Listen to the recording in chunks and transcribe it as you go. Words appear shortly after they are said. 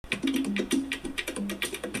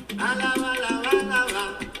Alaba, alaba, alaba,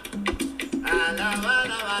 alaba,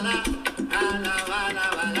 alaba,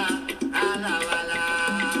 alaba, alaba, alaba,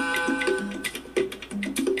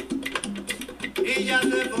 y ya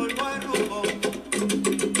se formó el rumbo,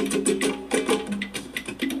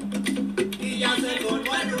 y ya se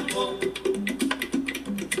formó el rumbo.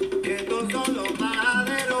 Estos son los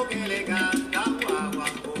maderos que le cantan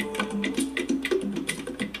guaguancó,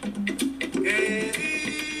 que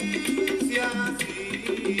dice así.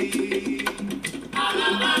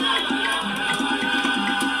 Alaba, alaba, alaba,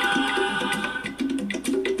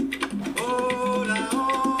 hola,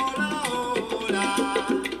 hola, hola.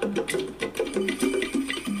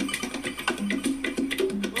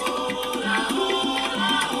 Hola, hola,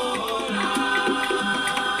 hola.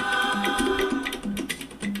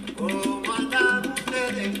 ¿Cómo andan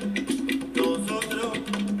ustedes? Nosotros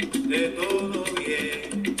de todo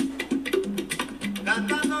bien,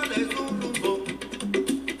 cantándoles un rumbo,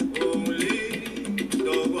 un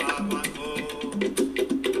lindo guaguancó,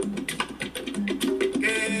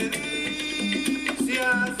 que dice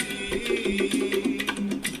así.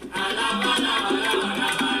 Alaba, alaba, alaba,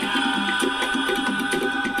 alaba.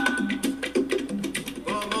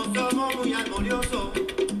 Como somos muy armoniosos,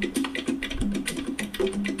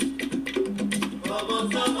 como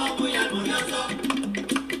somos muy armoniosos,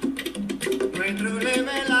 nuestro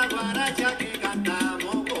lema es la guaracha que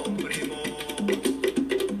cantamos con primor.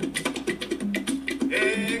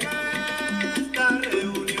 En esta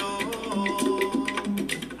reunión,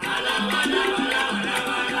 alaba, alaba,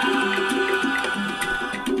 alaba, alaba,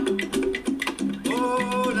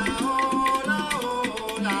 hola, hola,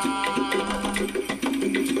 hola.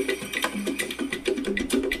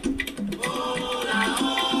 Hola,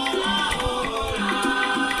 hola, hola.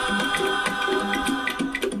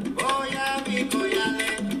 Oye, mi collale,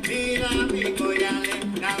 mira mi collale,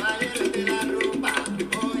 caballero de la rumba.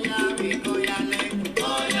 Oye, mi collale,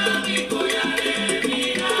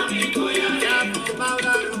 mira mi collale. Ya formado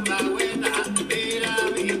la rumba buena, mira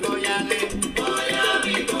mi collale. Oye,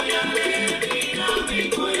 mi collale, mira mi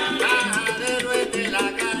collale. Majadero es de la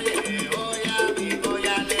calle, oye, mi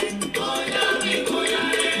collale. Oye, mi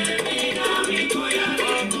collale, mira mi collale.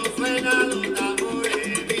 Como suenan los tambores,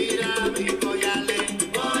 mira mi collale.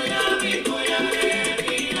 Oye, mi collale,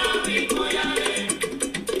 mira mi collale.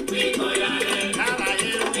 Mi collale,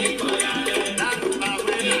 caballero, mi collale. La rumba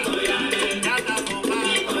buena, mi collale. Ya está formado,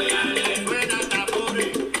 mi collale. Suenan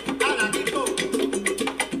tambores, habla tipo.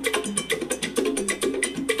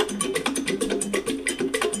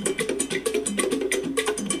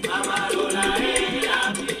 Amalola, la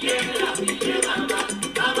pille, mamá.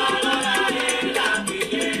 Amalola, la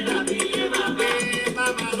pille, mamá.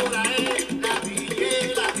 Amalola, la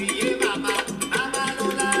pille, mamá.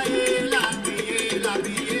 Amalola, la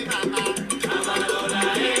pille, mamá. Amalola,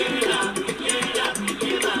 la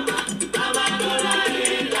pille, mamá. Amalola,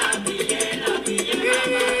 la pille,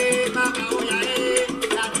 mamá. Oya,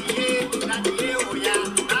 la pille, oya.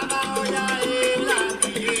 Mama, oya, la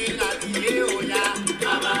pille, oya.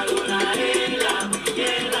 Amalola, la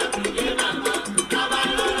pille, mamá.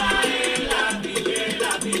 Amalola,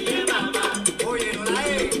 la pille, mamá. Oye, Lola,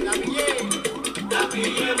 la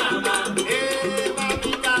pille, mamá.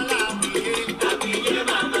 Mamita, la pille,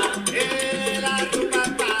 mamá. La rumba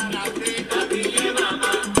para usted, la pille,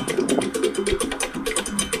 mamá.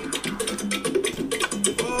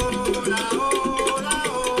 Hola, hola,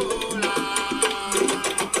 hola.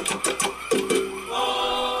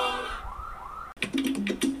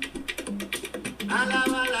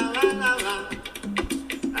 Alaba, alaba, alaba.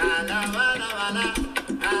 Alaba, alaba,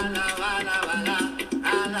 alaba, alaba,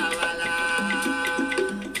 alaba, alaba.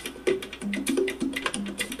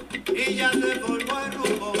 Y ya se formó el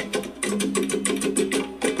rumbo,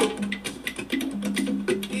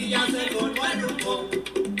 y ya se formó el rumbo.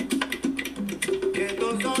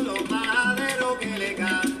 Estos son los maderos que le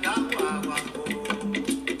cantan guaguancó,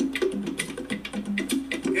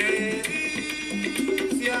 que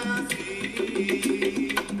dice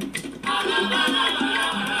así. Alaba, alaba,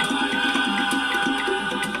 alaba,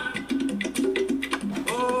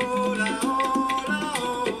 hola, hola,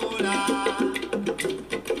 hola.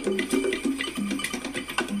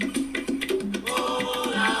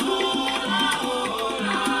 Hola, hola,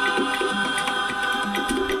 hola.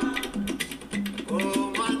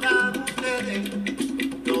 ¿Cómo andan ustedes?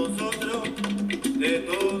 Nosotros de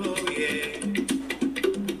todo bien,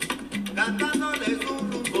 cantándoles un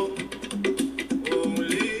rumbo,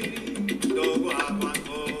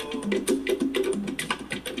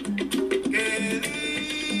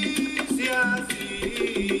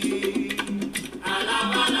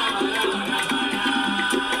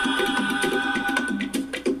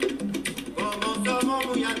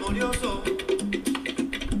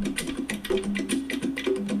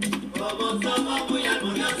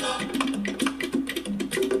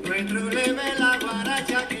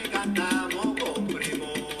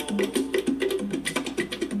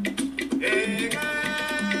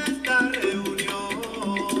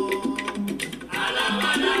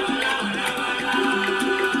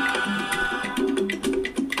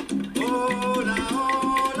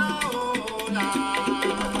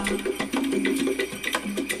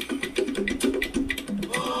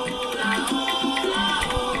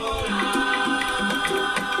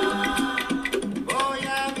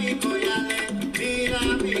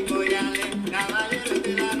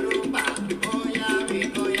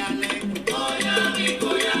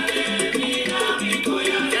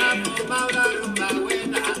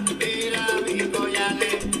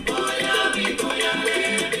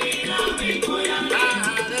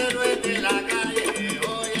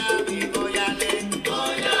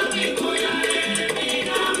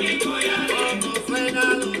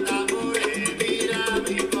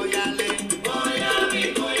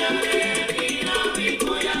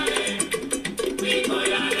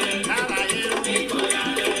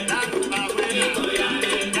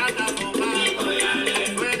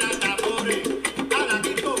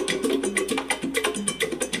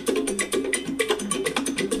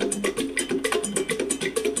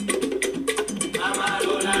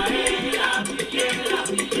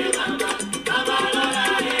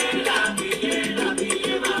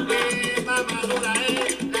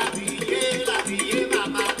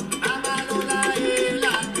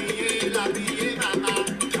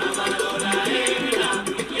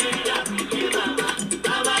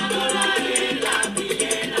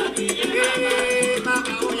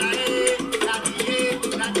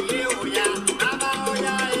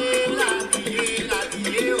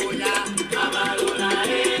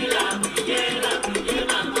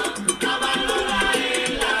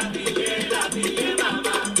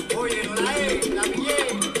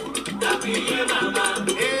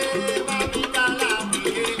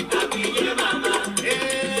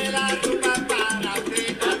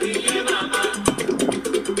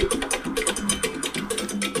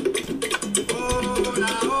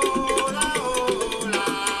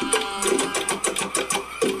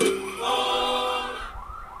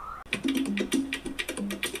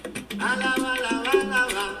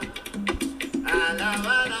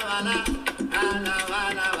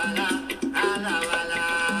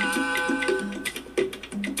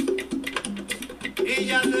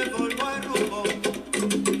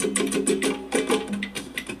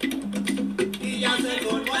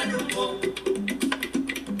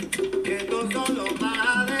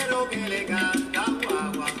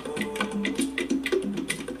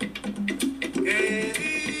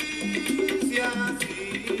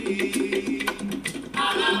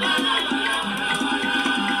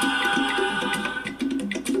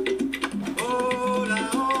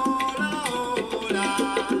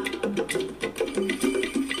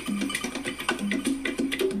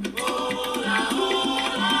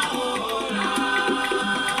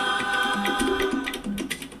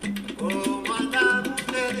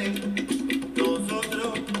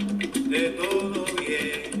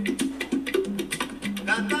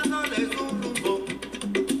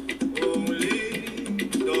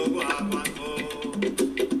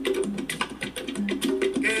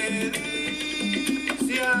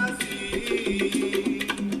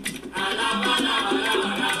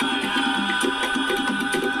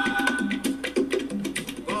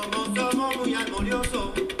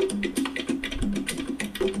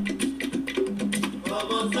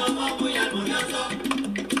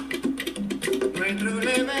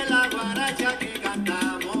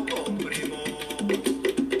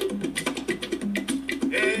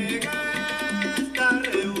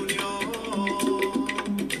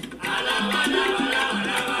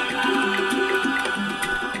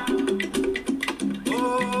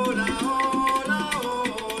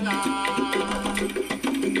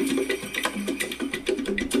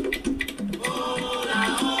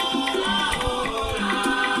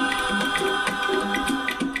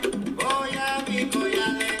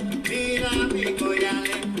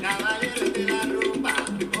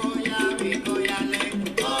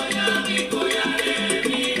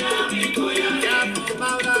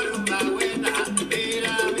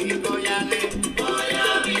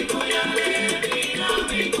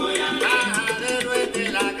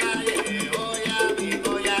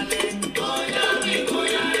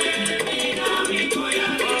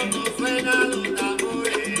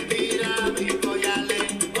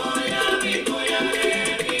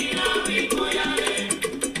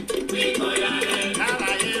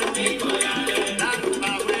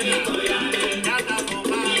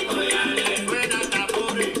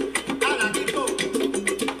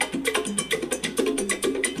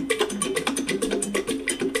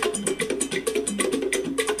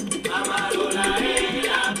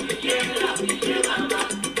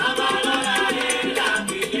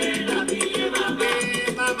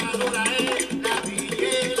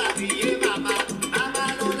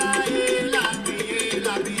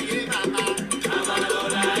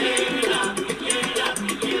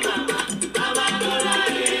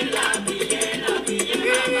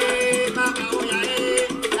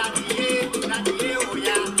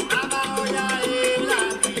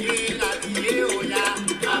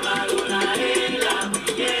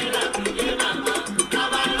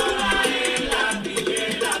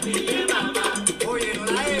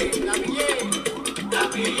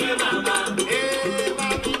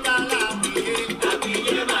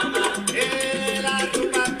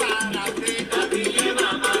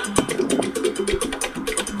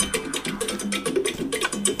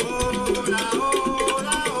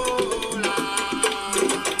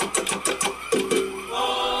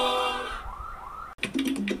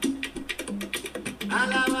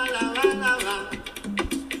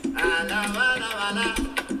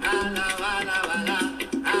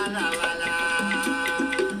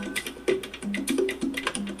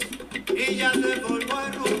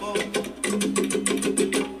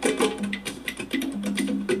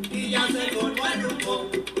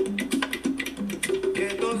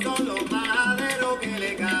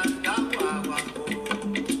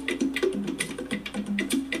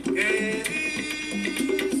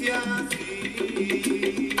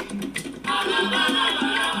 así. Alaba, alaba,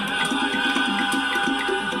 alaba, alaba.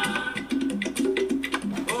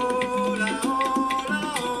 Hola, hola,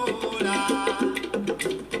 hola.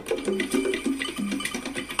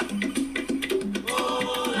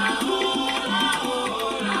 Hola, hola,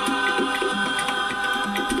 hola.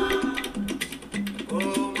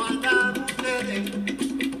 ¿Cómo andan ustedes?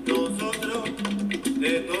 Nosotros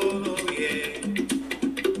de todo bien.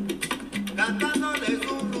 Cantándoles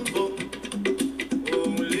un rumbo,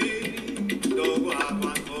 un lindo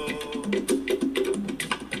guaguancó,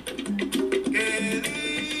 que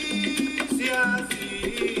dice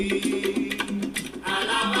así.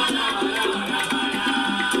 Alaba, alaba, alaba, alaba, alaba.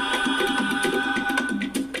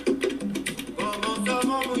 Como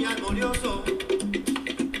somos muy armoniosos,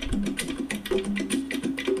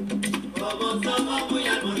 como somos muy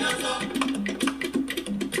armoniosos,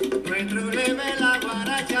 nuestro leve la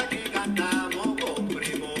guaracha que cantamos con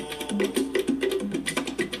primo.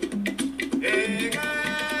 En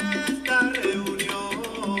esta reunión,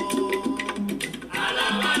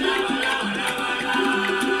 alaba, alaba, alaba, alaba, alaba.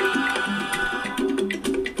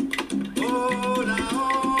 Hola,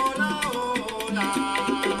 hola, hola.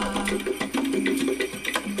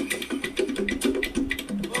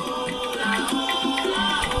 Hola, hola,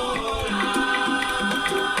 hola.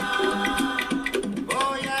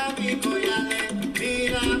 Voy a mi collale,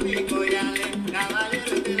 mira mi collale,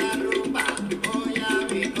 caballeros de la rumba. Voy a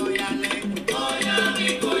mi collale,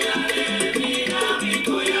 mira mi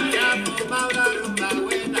collale. Ya formado la rumba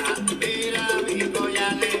buena, mira mi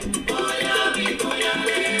collale. Voy a mi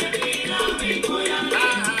collale, mira mi collale.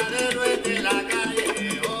 Majadero es de la calle,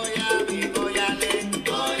 voy a mi collale.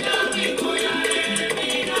 Voy a mi collale,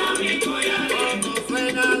 mira mi collale. Como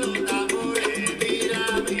suenan los tambores, mira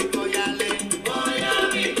mi collale. Voy a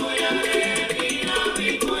mi collale, mira mi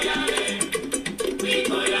collale. Mi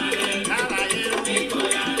collale, caballero, mi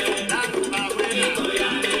collale. La rumba buena, mi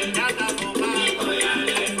collale. Ya está formada, mi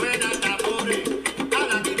collale. Suenan tambores,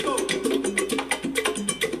 habla Kiko.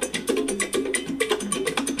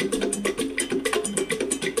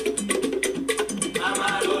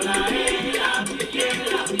 Amalola, la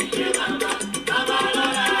pille, mamá.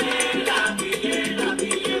 Amalola, la pille,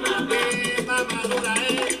 mamá. Amalola,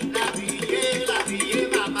 la pille,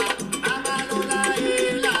 mamá. Amalola,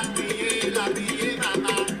 la pille,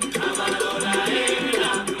 mamá. Amalola,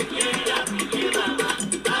 la pille, mamá.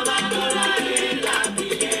 Amalola, la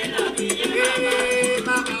pille, mamá.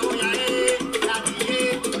 Mamá, oya, la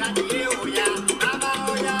pille, oya. Mamá,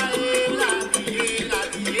 oya, la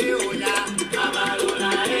pille, oya.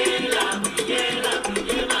 Amalola, la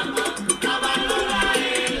pille, mamá. Amalola,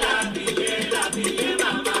 la pille,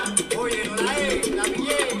 mamá. Oye, Lola,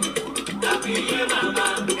 la pille, mamá.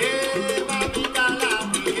 Mamita, la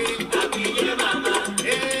pille, mamá.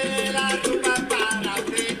 La rumba para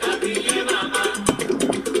usted, la pille, mamá.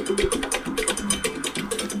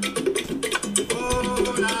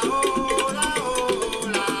 Hola, hola,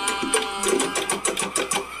 hola.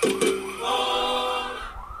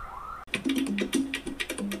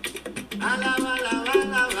 Alaba, alaba,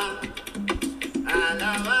 alaba.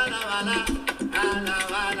 Alaba, alaba, alaba.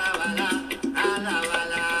 Alaba, alaba, alaba,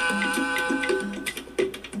 alaba.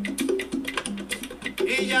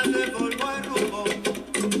 Y ya se formó el